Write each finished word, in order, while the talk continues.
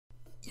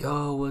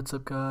Yo, what's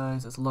up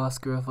guys? It's Lost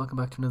Griff. Welcome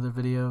back to another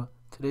video.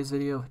 Today's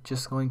video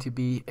just going to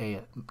be a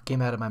game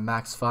out of my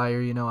max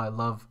fire. You know, I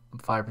love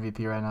fire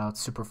PvP right now.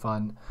 It's super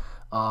fun.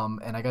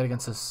 And I got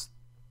against this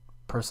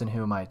person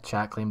who my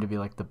chat claimed to be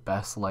like the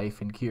best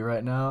life in queue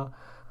right now.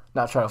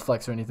 Not trying to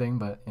flex or anything,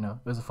 but you know,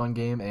 it was a fun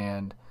game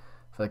and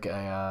I feel like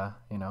I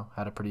you know,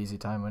 had a pretty easy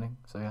time winning.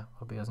 So yeah,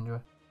 hope you guys enjoy.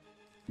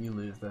 You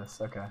lose this,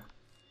 okay.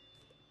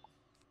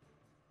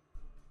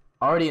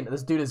 Already,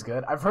 this dude is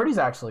good. I've heard he's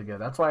actually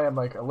good. That's why I'm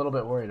like a little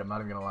bit worried. I'm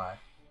not even gonna lie.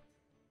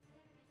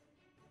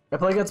 I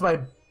play against my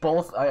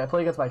I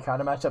play against my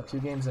counter matchup 2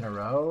 games in a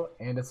row,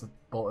 and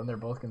they're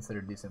both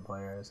considered decent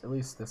players. At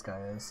least this guy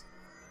is.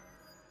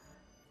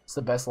 It's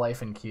the best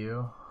life in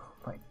queue. Oh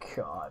my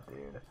god,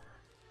 dude.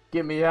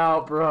 Get me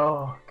out,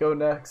 bro. Go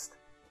next.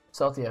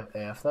 Salty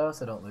AF though,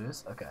 so don't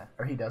lose. Okay.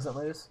 Or he doesn't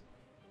lose?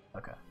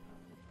 Okay.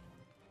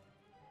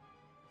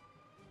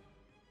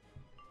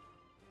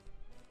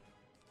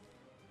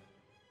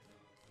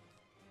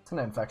 It's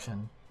an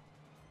infection.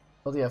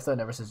 LDF though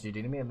never says GG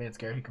to me. It made it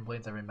scary. He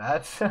complains every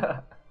match.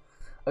 That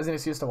was an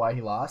excuse to why he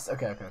lost.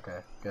 Okay,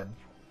 good.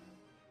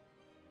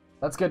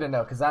 That's good to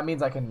know because that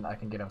means I can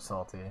get him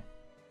salty.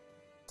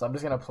 So I'm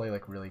just gonna play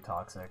like really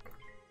toxic.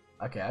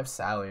 Okay, I have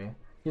Sally.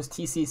 He has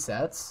TC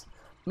sets.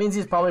 Means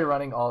he's probably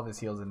running all of his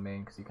heals in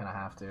main because you kind of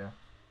have to.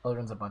 Probably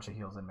runs a bunch of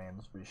heals in main.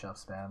 Just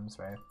reshove spams,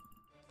 right?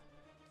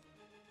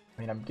 I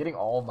mean, I'm getting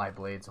all of my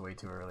blades way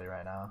too early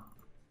right now.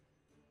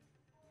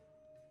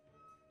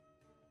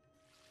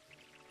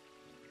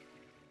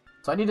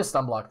 So I need to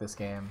stun block this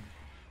game.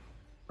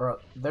 Bro,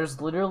 there's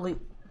literally...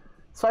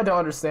 So I don't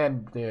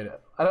understand, dude.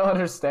 I don't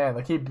understand.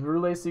 Like, he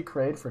brûlé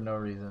Sucrade for no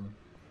reason.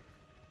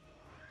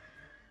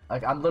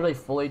 Like, I'm literally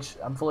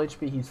I'm full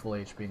HP, he's full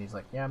HP, and he's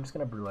like, yeah, I'm just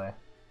gonna brûlé.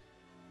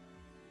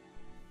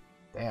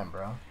 Damn,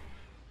 bro.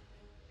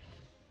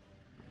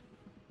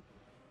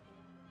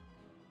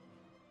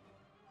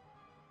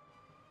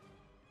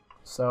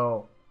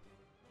 So...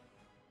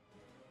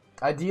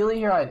 Ideally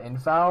here I had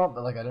infoul,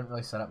 but like I didn't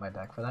really set up my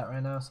deck for that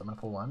right now, so I'm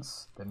gonna pull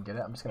once, didn't get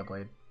it, I'm just gonna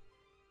blade.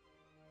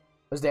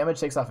 This damage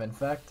takes off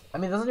infect. I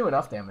mean, it doesn't do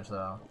enough damage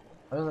though.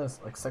 I mean, there's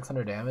like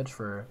 600 damage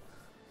for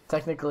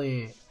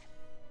technically,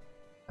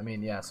 I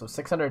mean, yeah, so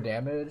 600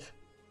 damage.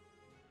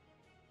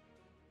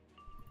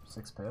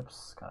 6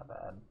 pips, kinda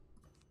bad.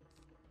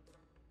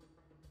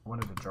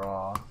 Wanted to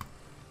draw.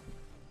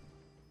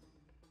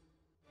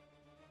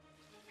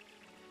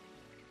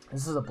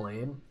 This is a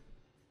blade.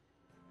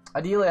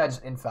 Ideally, I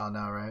just infoul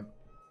now, right?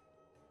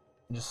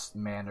 Just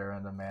Mander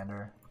and then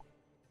Mander.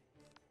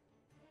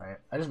 Right?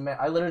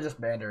 I literally just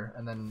Mander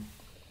and then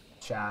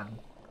Chad.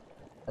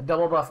 A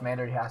double buff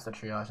Mander, he has to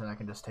triage and I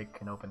can just take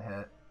an open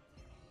hit.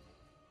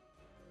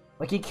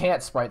 Like, he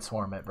can't Sprite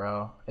Swarm it,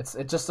 bro.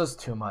 It just does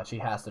too much. He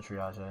has to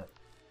triage it.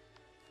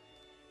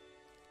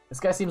 This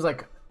guy seems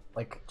like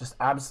just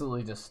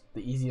absolutely just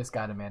the easiest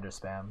guy to Mander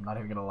spam. Not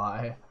even gonna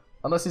lie.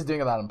 Unless he's doing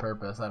that on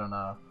purpose, I don't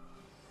know.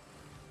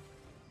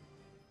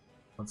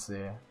 Let's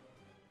see.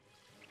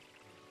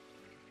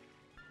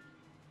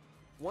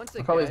 Once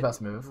again, probably his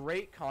best move.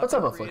 Great content What's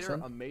up, creator,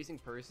 Affliction? amazing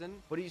person,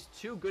 but he's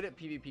too good at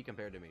PvP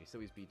compared to me, so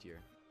he's B tier.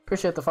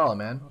 Appreciate the follow,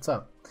 man. What's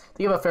up?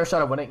 Do you have a fair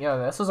shot of winning? Yeah,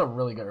 this was a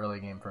really good early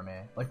game for me.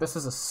 Like, this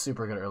is a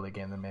super good early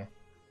game than me.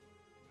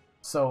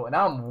 So,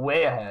 now I'm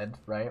way ahead,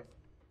 right?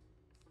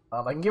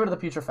 I can give it to the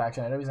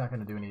Putrefaction. I know he's not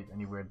going to do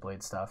any weird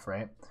blade stuff,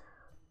 right?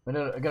 I'm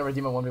gonna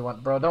redeem a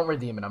 1v1. Bro, don't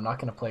redeem it. I'm not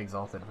gonna play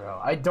Exalted,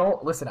 bro. I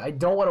don't want to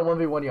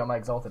 1v1 you on my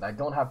Exalted. I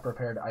don't have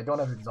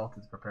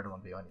Exalted prepared to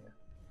 1v1 you.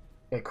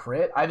 Okay,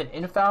 crit. I have an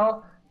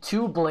infoul,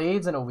 2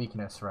 blades, and a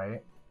weakness,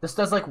 right? This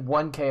does like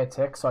 1k a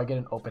tick, so I get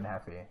an open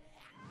Heffy.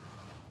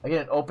 I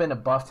get an open, a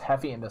buffed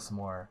Heffy, and this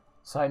more.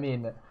 So I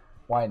mean,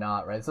 why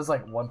not, right? This is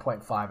like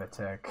 1.5 a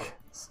tick.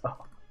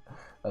 So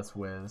that's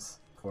whiz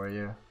for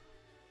you.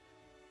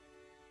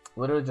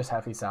 Literally just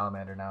Heffy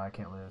Salamander now. I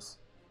can't lose.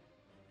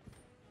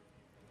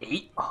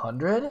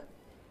 800?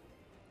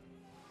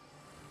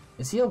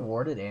 Is he a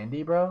warded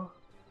Andy, bro?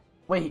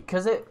 Wait,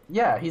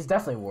 yeah, he's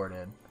definitely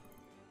warded.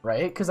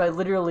 Right? Because I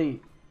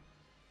literally...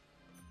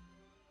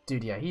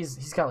 Dude, yeah,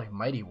 he's got like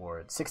mighty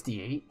ward.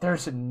 68?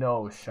 There's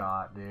no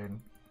shot, dude.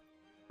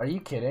 Are you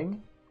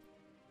kidding?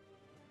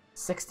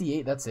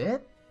 68, that's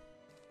it?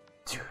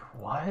 Dude,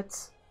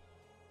 what?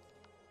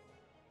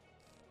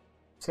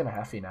 He's gonna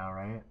Heffy now,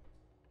 right?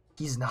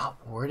 He's not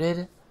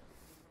warded?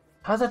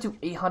 How does that do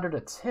 800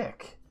 a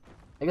tick?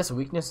 I guess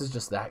weakness is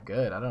just that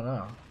good. I don't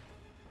know.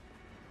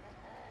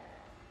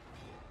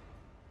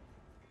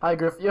 Hi,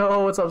 Griff.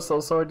 Yo, what's up,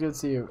 Soul Sword? Good to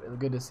see you.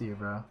 Good to see you,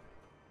 bro.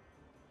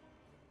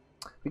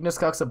 Weakness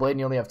cocks a blade and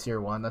you only have tier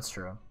 1. That's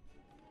true.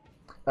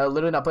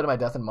 Literally not playing my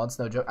death in months,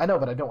 no joke. I know,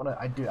 but I don't want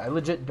to. I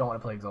legit don't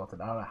want to play Exalted.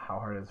 I don't know how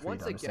hard it is for you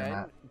to understand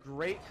that.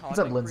 Great content What's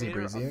up, Lindsay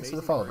creator, Breezy? amazing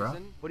So follow, bro.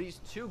 person, but he's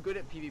too good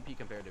at PvP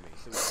compared to me.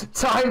 So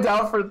Timed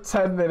out for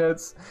 10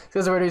 minutes.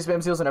 Because where do you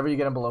spam seals whenever you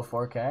get him below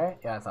 4k?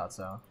 Yeah, I thought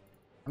so.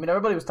 I mean,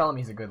 everybody was telling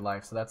me he's a good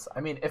life, so that's... I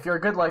mean, if you're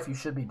a good life, you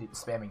should be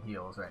spamming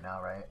heals right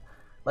now, right?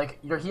 Like,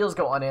 your heals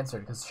go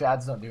unanswered because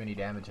shads don't do any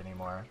damage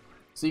anymore.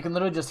 So you can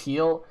literally just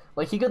heal.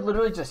 Like, he could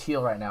literally just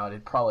heal right now.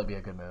 It'd probably be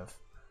a good move.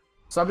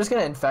 So I'm just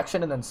going to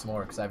Infection and then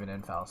Smore because I have an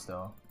Infal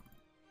still.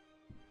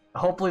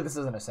 Hopefully this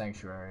isn't a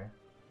Sanctuary.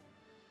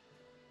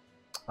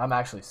 I'm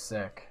actually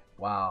sick.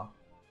 Wow.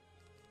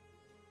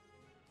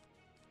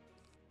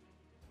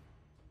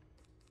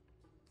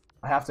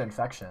 I have to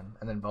Infection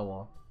and then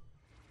Bubble.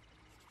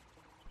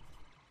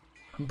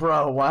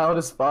 Bro, wild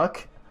as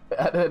fuck.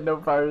 I had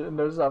no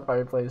shot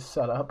fireplace.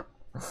 Shut up.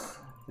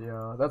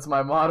 Yo, that's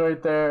my mod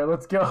right there.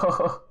 Let's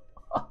go.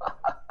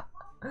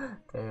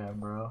 Damn,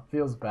 bro.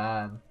 Feels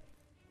bad.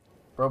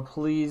 Bro,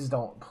 please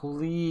don't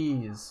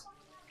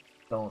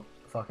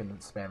fucking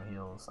spam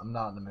heals. I'm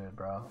not in the mood,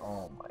 bro.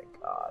 Oh my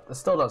god. This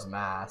still does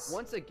mass.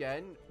 Once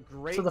again,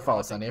 great. To the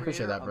follow, Sunny. I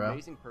appreciate that, bro.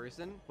 Amazing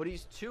person, but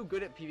he's too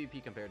good at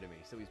PvP compared to me,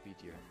 so he's B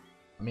tier.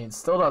 I mean,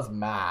 still does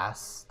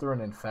mass through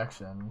an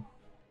Infection.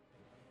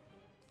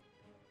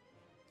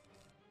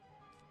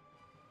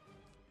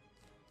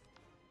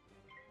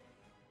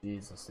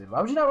 Jesus, dude.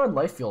 Why would you not run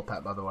Life Fuel,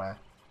 Pet, by the way?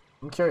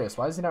 I'm curious.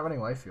 Why is he not running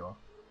Life Fuel?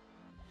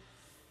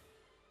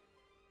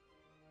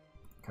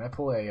 Can I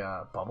pull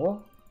a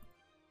bubble?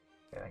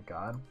 Okay, thank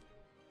God.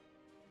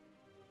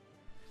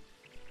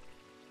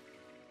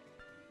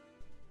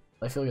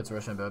 Life Fuel gets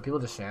Roshan, but people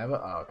just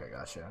Shamba? Oh, okay,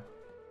 gotcha.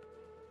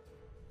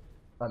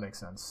 That makes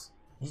sense.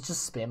 He's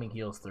just spamming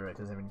heals through it,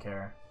 doesn't even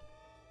care.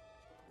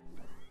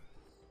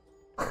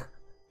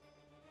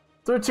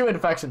 Through 2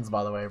 infections,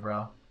 by the way,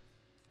 bro.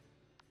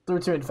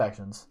 Through 2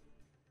 infections.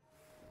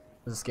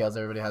 The scales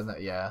everybody has now,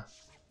 yeah.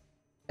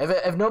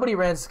 If nobody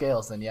ran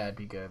scales, then yeah, it'd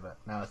be good, but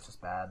now it's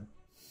just bad.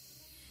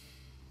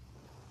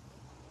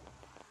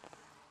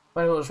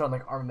 Might as well just run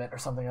like armament or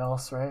something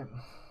else, right?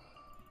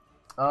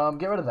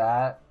 Get rid of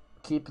that.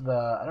 Keep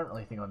the. I don't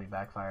really think I'll need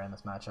backfire in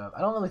this matchup.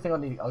 I don't really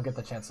think I'll get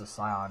the chance to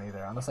Scion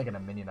either, unless I get a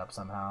minion up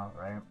somehow,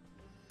 right?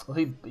 Well,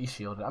 he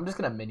shielded. I'm just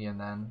gonna minion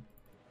then.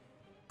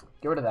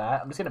 Get rid of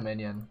that. I'm just gonna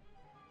minion.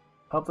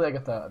 Hopefully I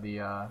get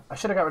the I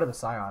should have got rid of the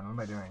Scion. What am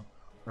I doing?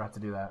 I have to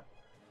do that.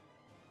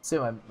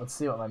 Let's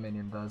see what my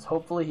minion does.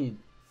 Hopefully he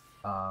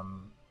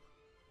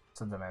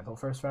sends a mantle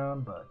first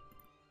round, but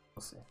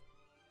we'll see.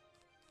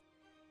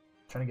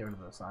 Trying to get rid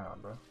of the Scion,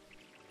 bro.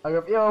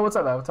 Yo, what's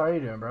up, Avatar? How you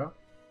doing, bro?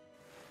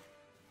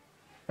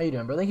 How you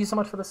doing, bro? Thank you so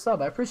much for the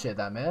sub. I appreciate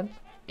that, man.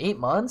 8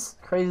 months?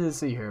 Crazy to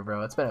see you here,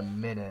 bro. It's been a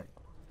minute.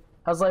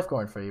 How's life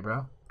going for you,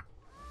 bro?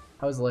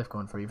 How's life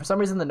going for you? For some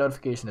reason, the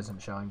notification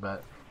isn't showing,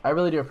 but I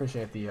really do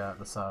appreciate the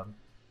sub,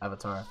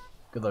 Avatar.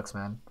 Good looks,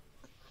 man.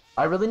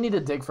 I really need to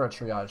dig for a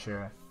triage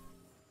here.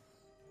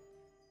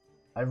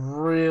 I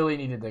really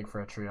need to dig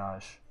for a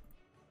triage.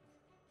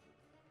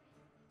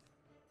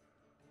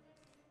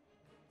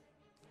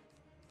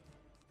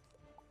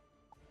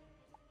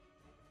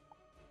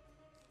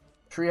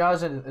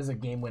 Triage is a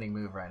game-winning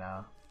move right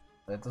now.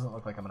 But it doesn't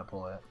look like I'm gonna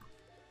pull it.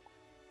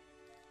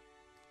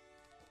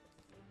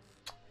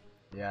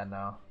 Yeah,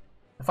 no.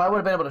 If I would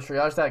have been able to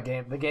triage that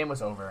game, the game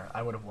was over.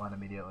 I would have won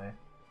immediately.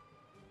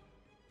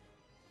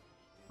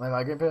 My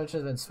migraine patch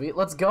has been sweet.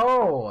 Let's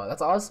go!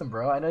 That's awesome,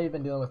 bro. I know you've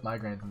been dealing with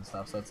migraines and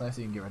stuff, so it's nice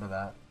you can get rid of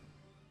that.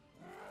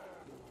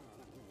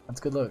 That's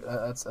good look.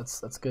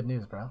 That's good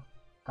news, bro.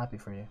 Happy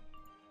for you.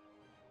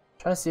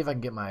 Trying to see if I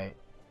can get my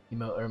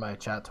email or my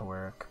chat to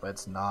work, but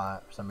it's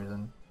not for some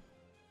reason.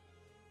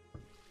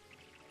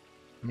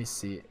 Let me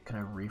see. Can I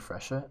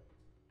refresh it?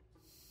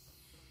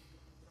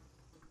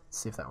 Let's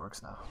see if that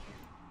works now.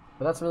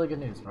 But that's really good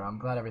news, bro. I'm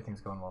glad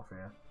everything's going well for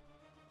you.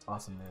 It's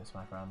awesome news,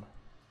 my friend.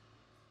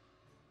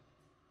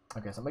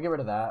 Okay, so I'm gonna get rid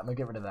of that.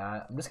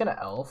 I'm just gonna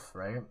elf,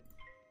 right?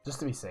 Just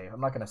to be safe.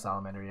 I'm not gonna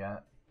salamander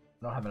yet.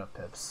 I don't have enough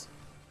pips.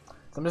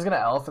 So I'm just gonna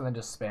elf and then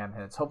just spam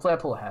hits. Hopefully I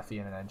pull a Heffy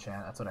and an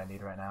enchant. That's what I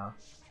need right now.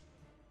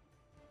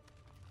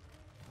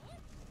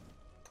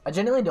 I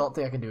genuinely don't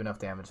think I can do enough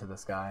damage to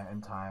this guy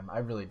in time. I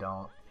really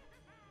don't.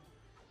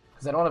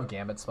 Because I don't have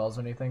Gambit spells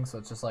or anything, so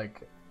it's just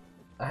like...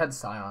 I had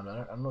Scion,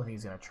 but I don't think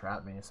he's gonna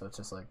trap me, so it's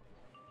just like...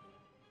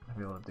 I'm not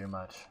be able to do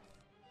much.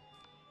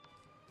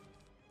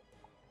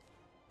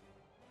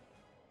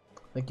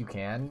 I think you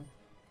can.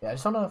 Yeah, I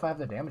just don't know if I have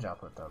the damage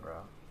output though,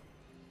 bro.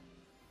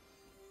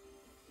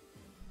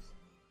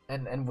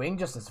 And Wing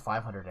just is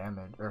 500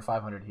 damage, or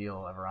 500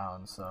 heal every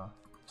round, so...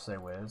 Say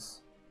Wiz.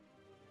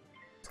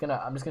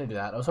 I'm just gonna do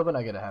that. I was hoping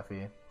I'd get a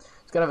Heffy.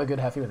 Just gotta have a good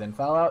Heffy with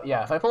Infal out.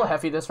 Yeah, if I pull a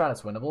Heffy this round,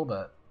 it's winnable,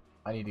 but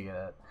I need to get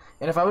it.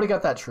 And if I would've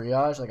got that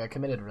triage, like, I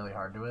committed really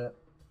hard to it.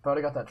 If I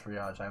would've got that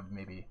triage, I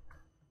maybe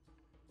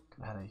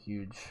could've had a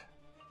huge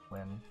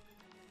win.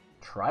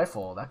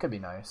 Trifle, that could be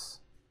nice.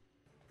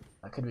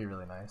 That could be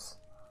really nice.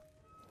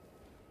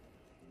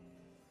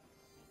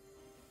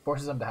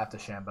 Forces him to have to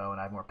Shambo, and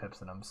I have more pips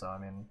than him, so, I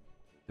mean,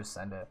 just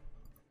send it.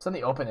 Send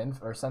the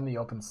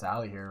open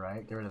Sally here,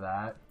 right? Get rid of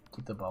that.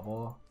 Keep the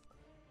bubble.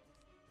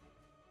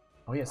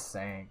 Oh, he has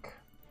Sank.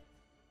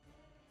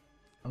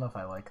 I don't know if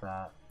I like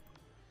that.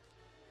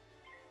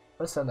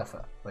 Let's send the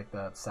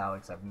Sally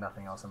because I have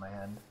nothing else in my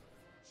hand.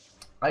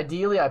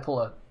 Ideally, I pull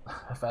a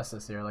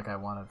Hephaestus here like I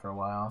wanted for a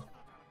while.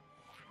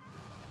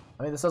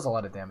 I mean, this does a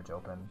lot of damage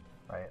open,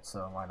 right?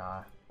 So why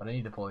not? But I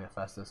need to pull the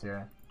Hephaestus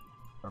here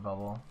for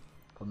bubble.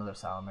 Put another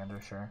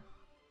salamander, sure.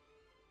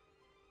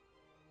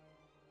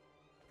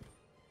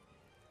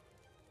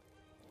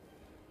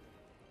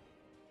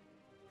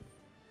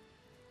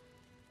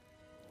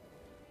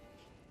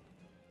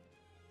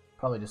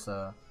 Probably just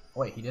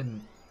wait, he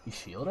didn't. He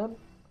shielded?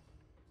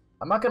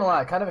 I'm not gonna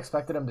lie, I kind of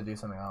expected him to do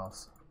something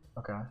else.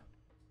 Okay.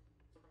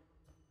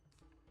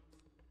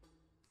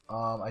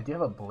 I do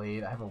have a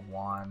blade, I have a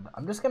wand.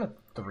 I'm just gonna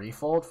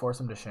threefold, force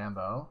him to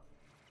Shambo.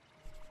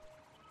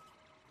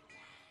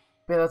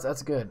 Yeah,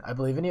 that's good. I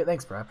believe in you.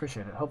 Thanks, bro. I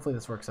appreciate it. Hopefully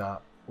this works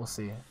out. We'll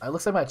see. It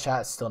looks like my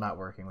chat is still not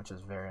working, which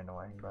is very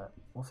annoying, but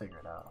we'll figure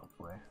it out,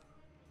 hopefully.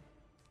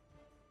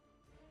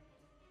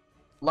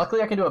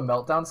 Luckily, I can do a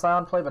meltdown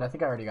Scion play, but I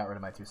think I already got rid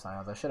of my 2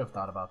 Scions. I should have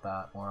thought about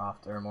that more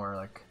often, or more,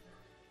 like,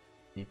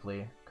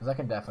 deeply. Because I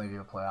can definitely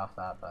do a play off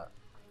that, but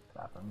it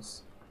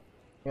happens.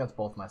 I think that's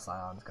both my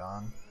Scions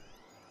gone.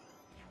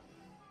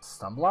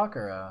 Stun block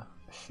or a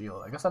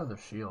shield? I guess another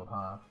shield,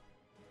 huh?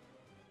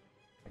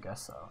 I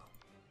guess so.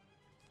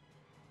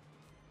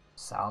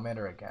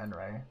 Salamander again,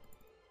 right?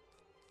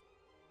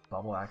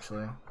 Bubble,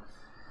 actually.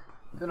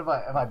 Even if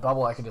I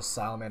bubble, I can just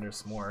salamander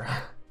some more.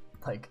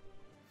 Like,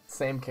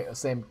 same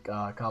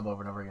combo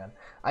over and over again.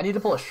 I need to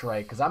pull a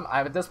Shrike because I'm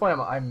at this point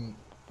I'm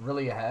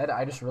really ahead.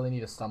 I just really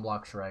need a stun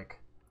block Shrike.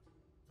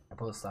 I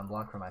pull a stun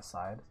block from my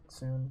side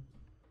soon.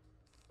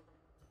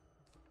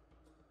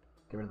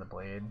 Get rid of the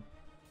blade.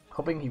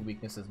 Hoping he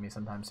weaknesses me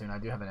sometime soon. I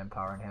do have an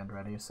Empower in hand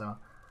ready, so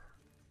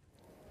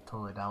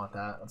totally down with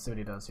that. Let's see what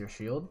he does here.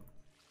 Shield.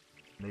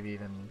 Maybe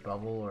even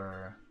bubble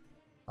or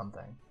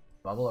something.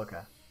 Bubble? Okay.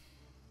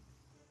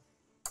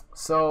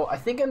 So, I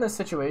think in this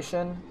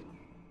situation...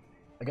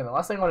 Again, the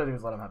last thing I want to do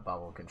is let him have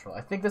bubble control.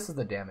 I think this is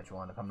the damage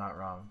one, if I'm not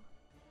wrong.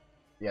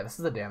 Yeah, this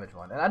is the damage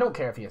one. And I don't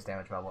care if he has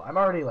damage bubble. I'm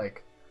already,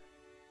 like...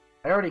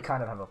 I already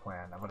kind of have a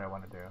plan of what I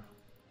want to do.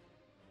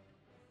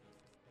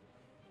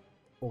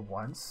 Well,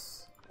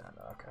 once? Yeah,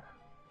 no, okay.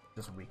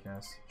 Just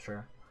weakness.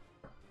 Sure.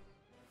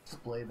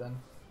 Just blade, then.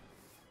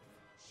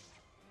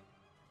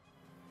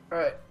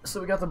 Alright, so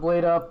we got the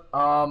blade up.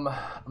 I'm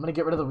gonna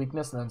get rid of the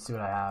weakness and then see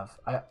what I have.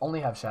 I only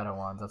have Shadow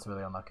Wands, that's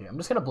really unlucky. I'm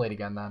just gonna blade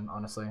again then,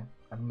 honestly.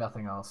 I have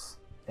nothing else.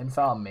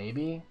 Infal,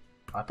 maybe?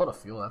 I put a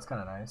fuel, that's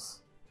kinda nice.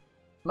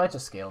 Might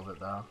just scales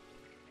it though.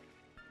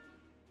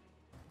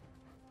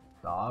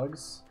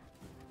 Dogs?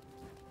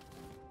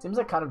 Seems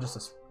like kind of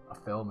just a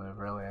fill move,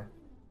 really.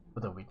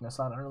 With a weakness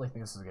on, I don't really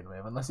think this is a good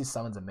move, unless he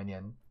summons a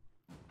minion.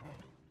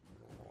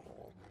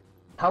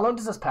 How long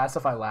does this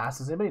pacify last?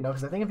 Does anybody know?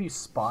 Because I think if you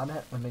spawn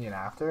the minion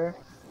after,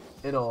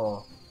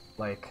 it'll,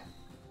 like...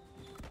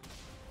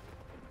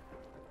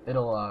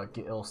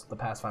 the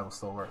pacify will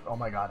still work. Oh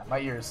my god, my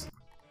ears.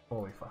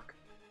 Holy fuck.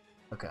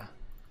 Okay.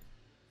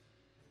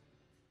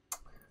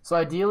 So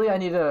ideally I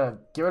need to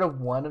get rid of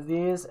one of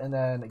these and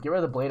then get rid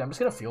of the blade. I'm just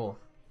gonna fuel.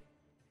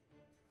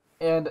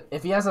 And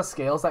if he has a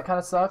scales, that kind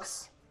of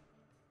sucks.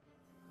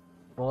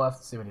 We'll have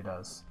to see what he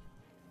does.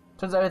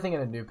 Turns everything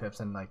into new pips,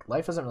 and like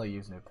life doesn't really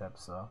use new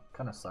pips, so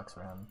kind of sucks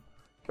for him.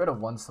 Get rid of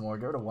one some more,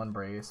 get rid of one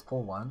brace,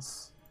 pull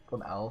once, pull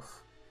an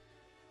elf.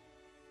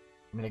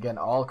 I mean, again,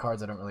 all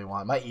cards I don't really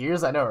want. My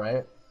ears, I know,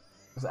 right?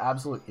 There's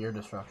absolute ear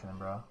destruction,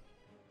 bro.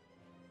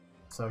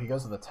 So he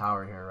goes to the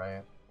tower here,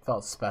 right?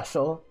 Felt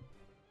special,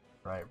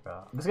 right,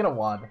 bro? I'm just gonna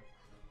wand.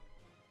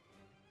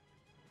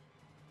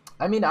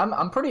 I mean,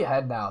 I'm pretty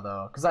ahead now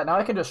though, because now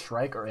I can just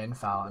Shrike or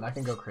Infal, and I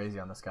can go crazy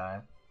on this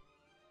guy,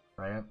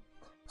 right?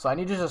 So I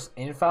need to just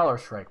Infal or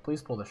Shrike.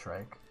 Please pull the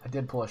Shrike. I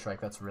did pull a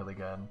Shrike. That's really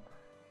good.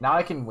 Now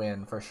I can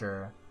win for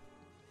sure.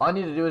 All I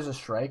need to do is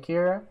just Shrike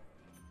here,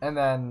 and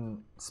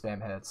then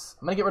spam hits.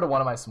 I'm gonna get rid of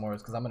one of my s'mores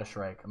because I'm gonna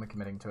Shrike. I'm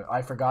committing to it.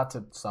 I forgot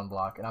to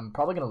sunblock, and I'm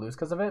probably gonna lose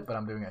because of it, but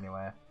I'm doing it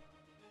anyway.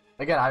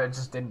 Again, I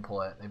just didn't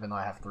pull it, even though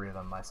I have 3 of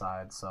them on my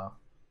side, so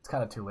it's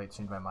kind of too late to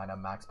change my mind.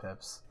 I'm max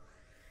pips.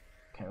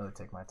 Can't really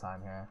take my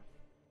time here.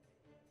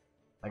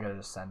 I gotta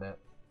just send it.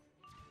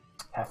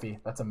 Heffy.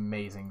 That's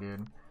amazing,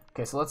 dude.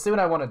 Okay, so let's see what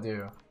I want to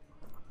do.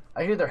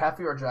 I can either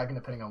Heffy or Dragon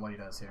depending on what he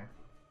does here.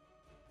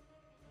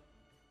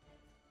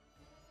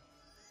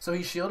 So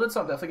he shielded, so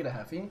I'm definitely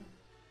gonna Heffy.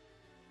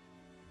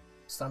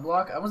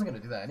 Stunblock? I wasn't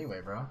gonna do that anyway,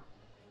 bro.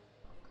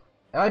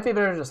 It might be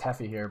better to just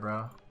Heffy here,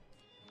 bro.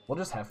 We'll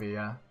just Heffy,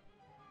 yeah.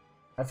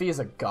 Heffy is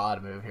a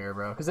god move here,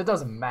 bro. Because it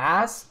does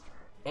mass,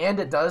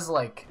 and it does,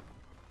 like...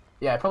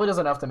 Yeah, it probably does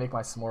enough to make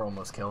my S'more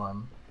almost kill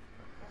him.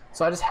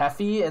 So I just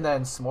Heffy, and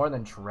then S'more, and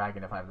then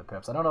Dragon if I have the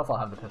pips. I don't know if I'll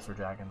have the pips for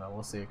Dragon, though.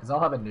 We'll see. Because I'll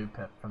have a new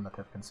pip from the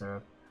pip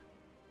conserve.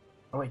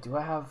 Oh, wait. Do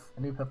I have a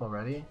new pip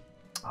already?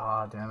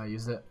 Ah, damn. I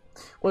used it.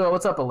 Well,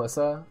 what's up,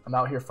 Alyssa? I'm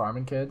out here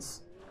farming,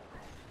 kids.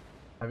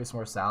 Heavy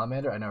S'more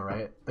Salamander? I know,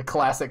 right? The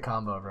classic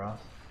combo, bro.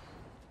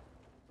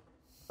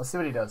 Let's see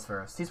what he does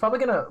first. He's probably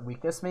going to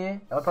weakness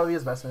me. That would probably be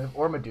his best move.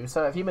 Or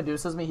Medusa. If he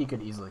Medusas me, he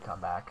could easily come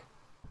back.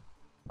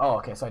 Oh,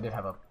 okay. So I did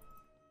have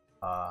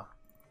a...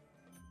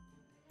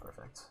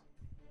 Perfect.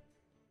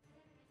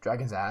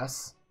 Dragon's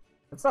ass?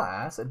 It's not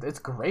ass. It's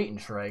great in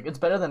Shrike. It's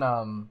better than,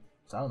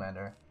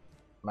 Salamander. In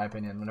my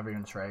opinion, whenever you're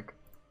in Shrike.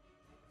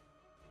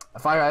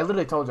 Fire, I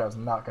literally told you I was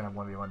not going to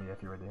 1v1 you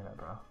if you were doing it,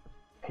 bro.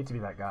 I hate to be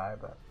that guy,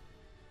 but...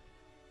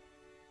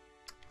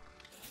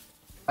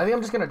 I think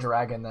I'm just gonna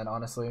dragon then,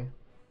 honestly.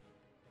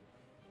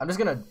 I'm just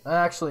gonna...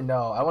 Actually,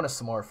 no. I want to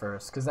s'more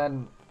first, because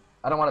then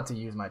I don't want it to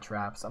use my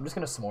traps. I'm just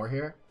gonna s'more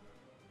here.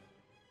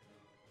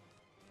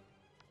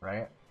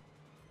 Right?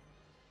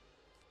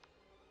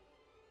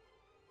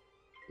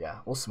 Yeah,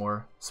 we'll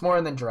s'more. S'more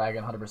and then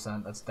dragon,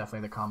 100%. That's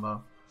definitely the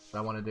combo that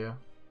I want to do.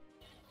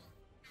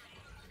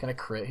 Can I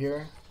crit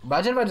here?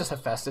 Imagine if I just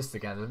have Festus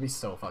again. That'd be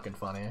so fucking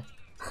funny.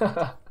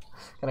 Can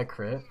I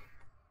crit?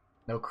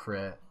 No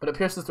crit. But it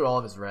pierces through all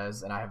of his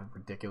res, and I have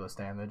ridiculous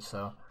damage,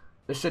 so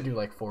this should do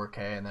like 4k,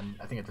 and then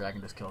I think a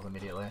dragon just kills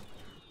immediately.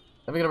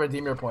 Am I gonna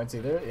redeem your points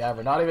either? Yeah,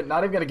 we're not even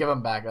gonna give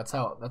them back. That's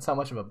how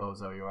much of a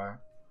bozo you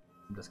are.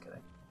 I'm just kidding.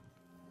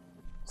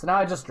 So now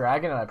I just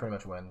dragon and I pretty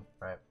much win,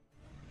 right?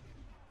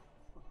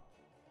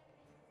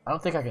 I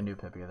don't think I can do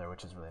Pip either,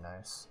 which is really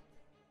nice.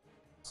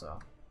 So.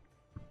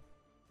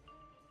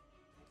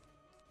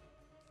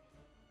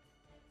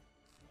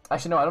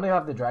 Actually, no, I don't even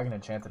have the dragon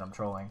enchanted. I'm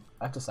trolling.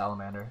 I have to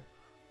salamander.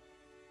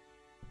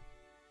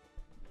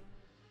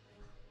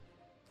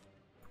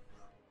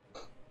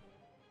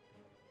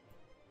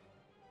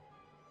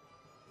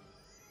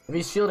 If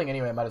he's shielding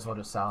anyway, I might as well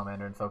just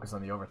salamander and focus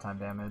on the overtime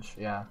damage.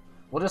 Yeah.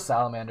 We'll just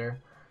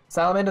salamander.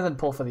 Salamander, then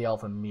pull for the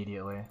elf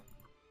immediately.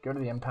 Get rid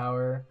of the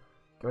empower.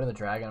 Get rid of the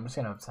dragon. I'm just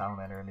gonna have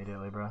salamander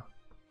immediately, bro.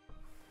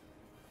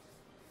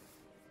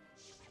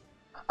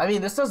 I mean,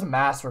 this does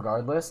mass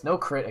regardless. No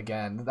crit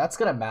again. That's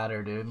gonna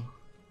matter, dude.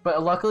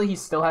 But luckily, he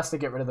still has to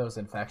get rid of those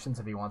infections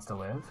if he wants to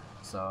live.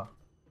 So,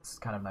 this is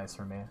kind of nice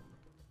for me.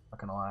 Not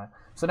gonna lie.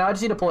 So now I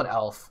just need to pull an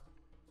elf.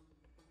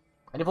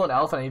 I need to pull an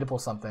elf and I need to pull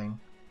something.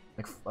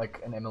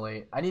 Like an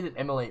immolate. I need an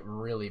immolate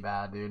really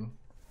bad, dude. I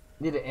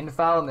need to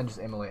infoul and then just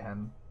immolate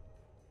him.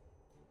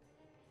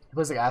 He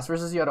plays like Ass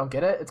versus you, I don't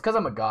get it. It's because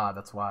I'm a god,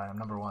 that's why. I'm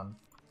number 1.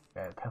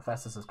 Okay,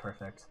 Hephaestus is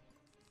perfect.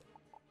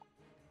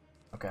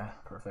 Okay,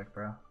 perfect,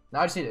 bro.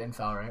 Now I just need to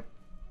infoul, right?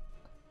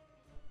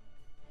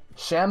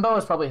 Shambo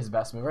is probably his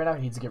best move right now.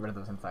 He needs to get rid of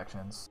those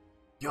infections.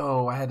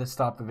 Yo, I had to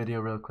stop the video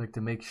real quick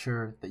to make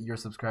sure that you're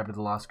subscribed to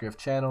the Lost Grift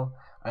channel.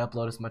 I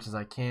upload as much as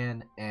I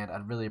can, and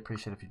I'd really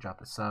appreciate if you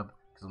dropped a sub,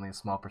 because only a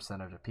small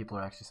percentage of people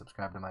are actually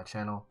subscribed to my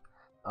channel.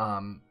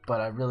 But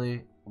I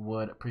really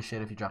would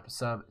appreciate if you dropped a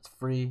sub. It's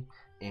free,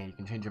 and you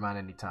can change your mind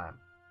anytime.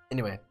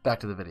 Anyway, back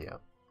to the video.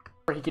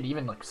 Or he could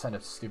even like send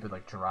a stupid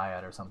like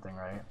Dryad or something,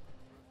 right?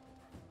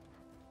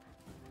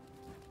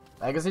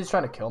 I guess he's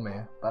trying to kill me,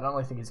 but I don't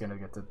really think he's gonna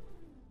get to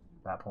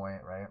that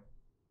point, right?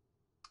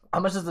 How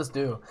much does this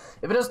do?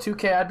 If it does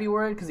 2k, I'd be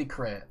worried because he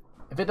crit.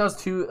 If it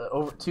does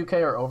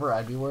 2k or over,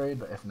 I'd be worried,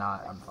 but if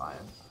not, I'm fine.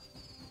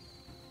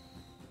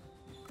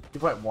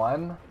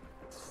 2.1?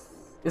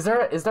 Is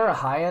there a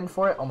high end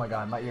for it? Oh my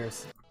god, my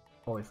ears.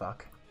 Holy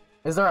fuck.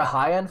 Is there a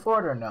high end for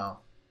it or no?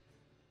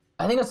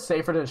 I think it's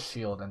safer to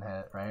shield and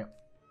hit, right?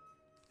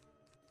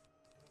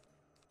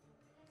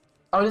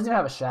 Oh, he doesn't even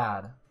have a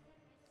shad.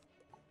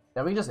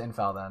 Yeah, we can just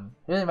infoul then.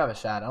 He doesn't even have a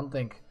shad. I don't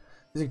think...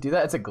 Does he do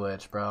that? It's a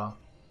glitch, bro.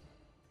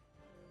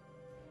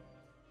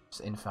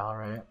 Just infoul,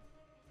 right?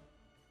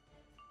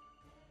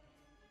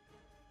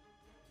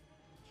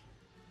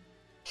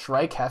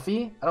 Shrike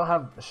Heffy? I don't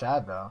have a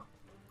shad, though.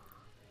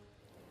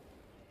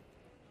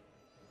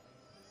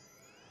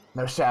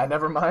 No shad,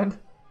 never mind.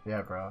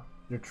 Yeah, bro.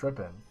 You're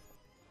tripping.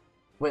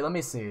 Wait, let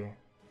me see.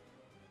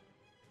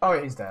 Oh,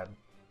 yeah, he's dead.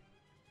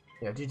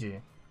 Yeah, GG.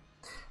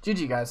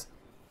 GG, guys.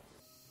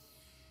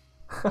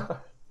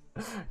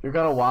 You're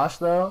gonna wash,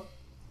 though?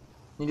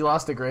 You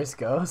lost to Grace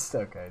Ghost?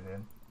 Okay,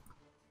 dude.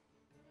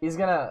 He's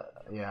gonna...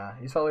 Yeah,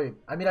 he's probably...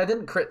 I mean, I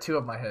didn't crit 2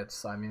 of my hits,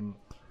 so I mean...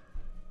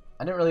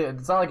 I didn't really...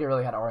 It's not like it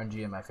really had RNG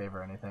in my favor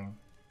or anything.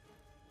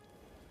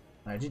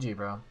 Alright, GG,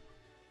 bro.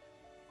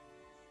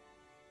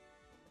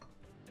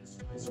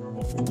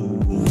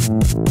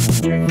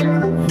 You're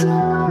gonna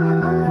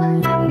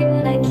die.